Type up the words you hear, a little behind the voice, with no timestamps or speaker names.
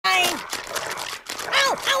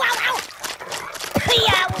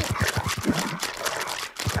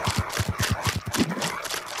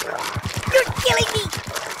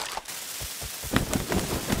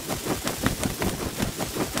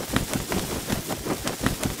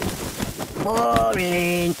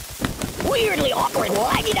Boring. Weirdly awkward.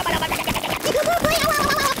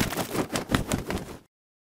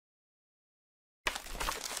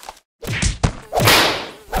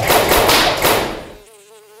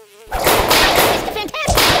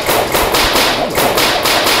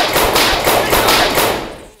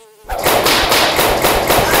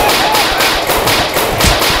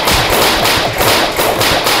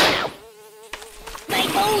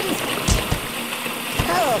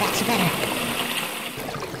 Oh, that's better.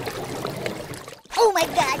 Oh my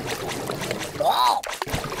god! Oh!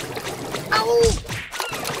 Ow!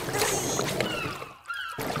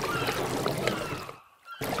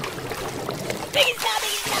 Biggie stop!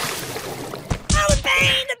 Biggie stop! Oh, the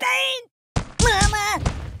pain! The pain! Mama!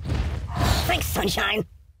 Thanks, sunshine.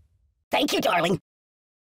 Thank you, darling.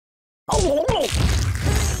 Oh!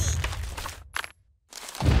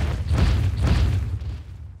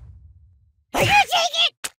 I can't take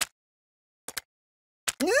it!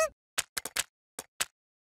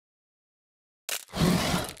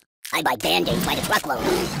 I buy Band-Aids by the truckload.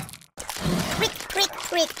 Crick, crick,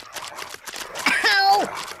 crick. Ow!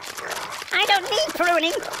 I don't need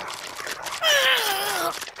pruning.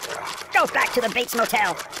 Go back to the Bates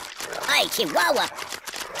Motel. Hey, Chihuahua.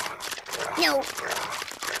 No.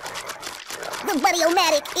 The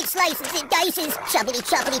Buddy-O-Matic, it slices, it dices. Choppity,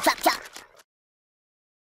 choppity, chop, chop.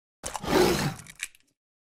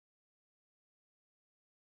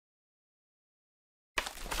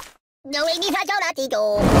 No, Amy, I don't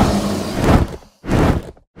go.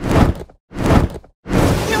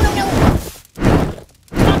 No.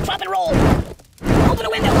 Stop, drop, and roll. Open the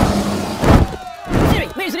window. Siri,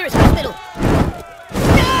 where's the nearest hospital?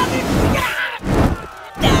 No!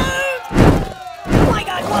 My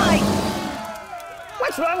God, why?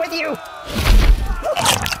 What's wrong with you?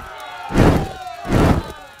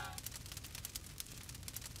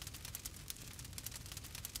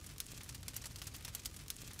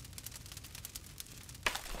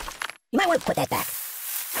 You might want to put that back.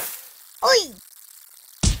 Oi!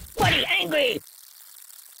 Buddy, angry!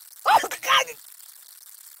 Oh, God!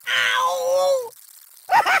 Ow!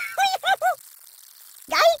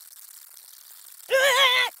 Guy?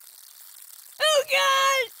 Oh,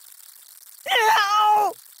 God!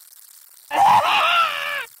 Ow!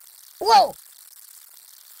 Whoa!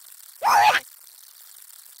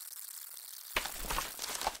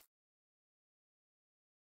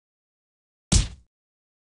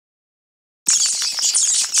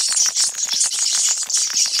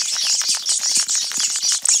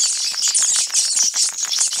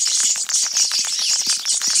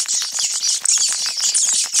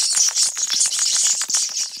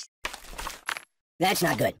 That's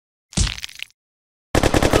not good.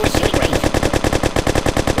 Oh, shooting range!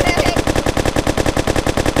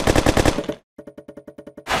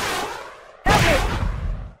 Help me!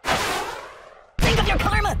 Think of your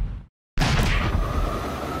karma!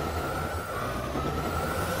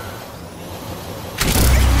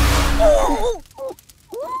 Oh!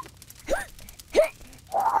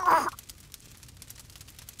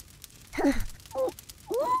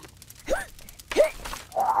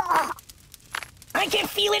 I can't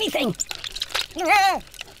feel anything! Oh,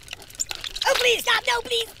 please, stop! No,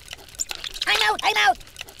 please! I'm out!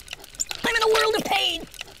 I'm in a world of pain!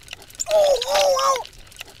 Oh!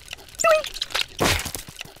 Doink!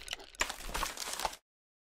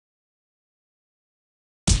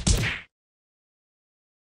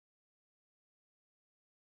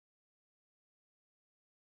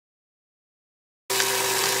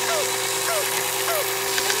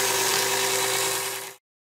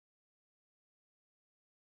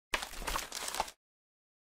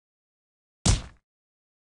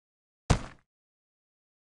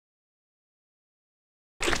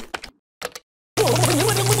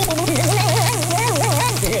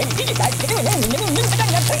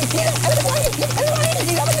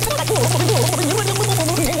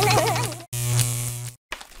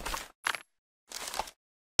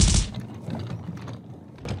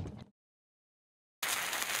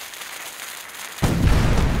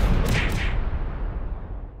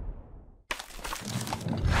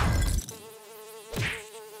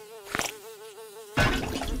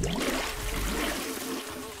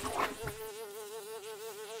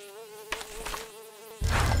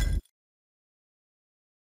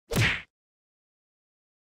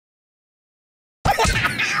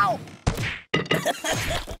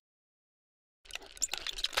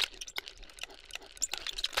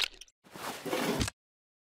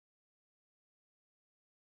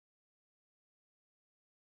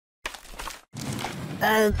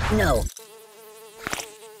 No.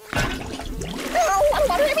 Oh,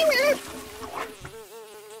 water everywhere!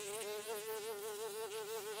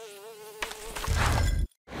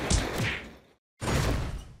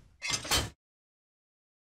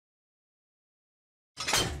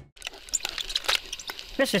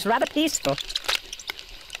 This is rather peaceful.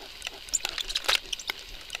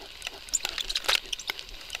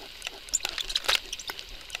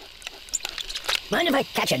 Mind if I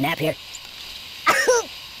catch a nap here?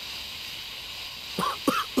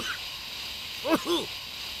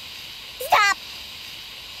 Stop!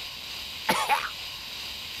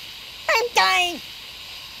 I'm dying!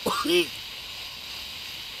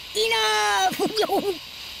 Enough!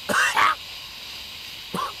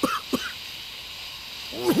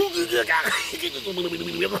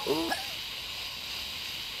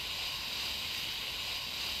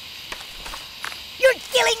 You're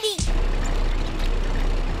killing me!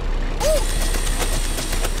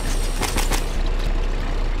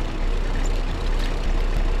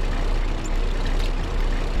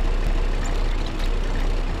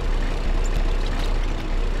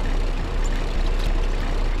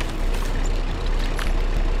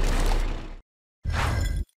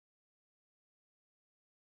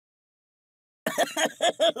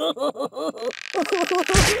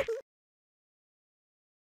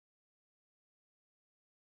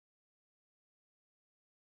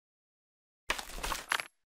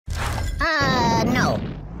 No.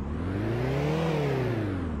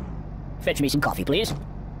 Fetch me some coffee, please.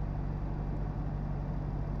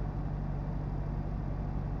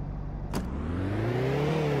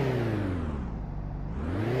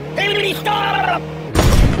 Hey, stop!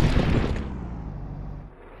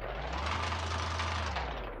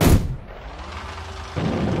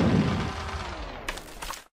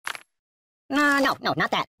 No,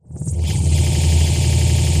 not that.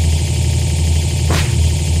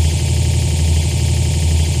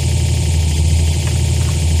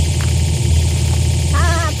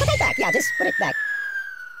 Put it back. Yeah, just put it back.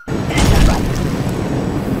 That's not right.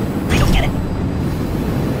 I don't get it.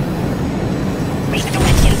 Raise the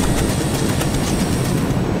direction.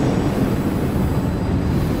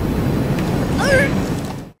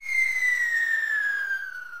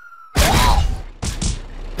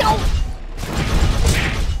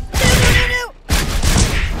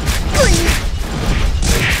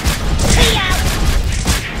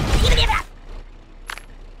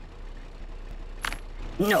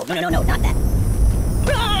 No, not that.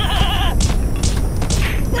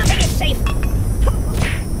 Nothing is safe.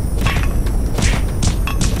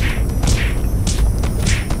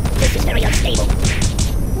 This is very unstable.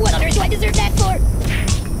 What on earth do I deserve that for?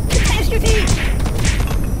 Catastrophe!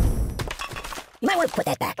 You might want to put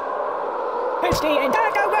that back. It's the end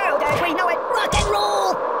of the world as we know it. Rock and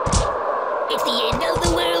roll! It's the end of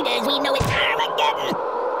the world as we know it. Armageddon!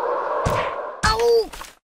 Oh!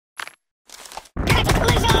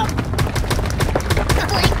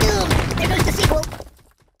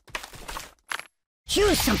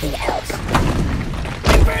 Choose something else.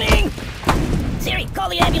 I'm burning! Siri, call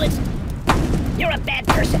the ambulance. You're a bad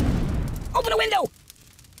person. Open a window!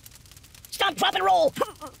 Stop, drop, and roll!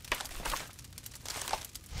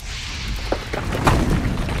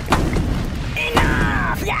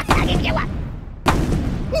 Enough!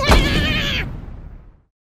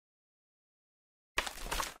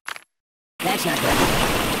 That's not good.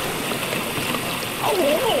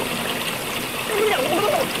 Oh!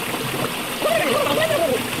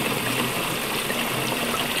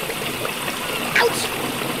 Ouch!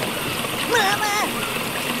 Mama!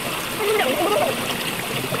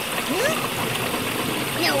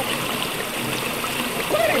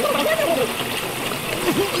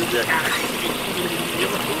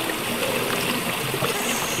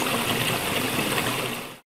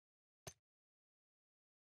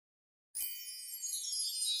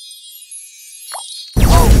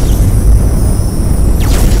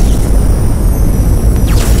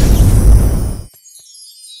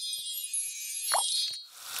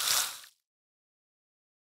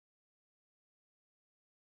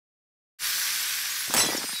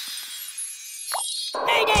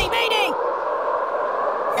 Mayday! Mayday!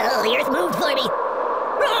 Oh, the earth moved for me.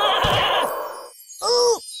 Ah!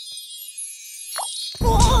 Ooh!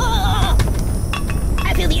 Whoa!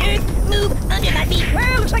 I feel the earth move under my feet.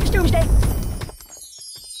 Well, looks like it's doomsday.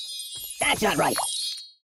 That's not right.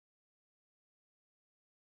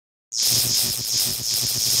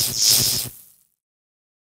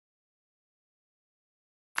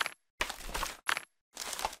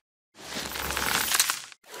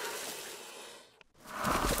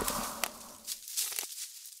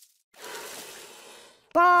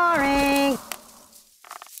 Boring.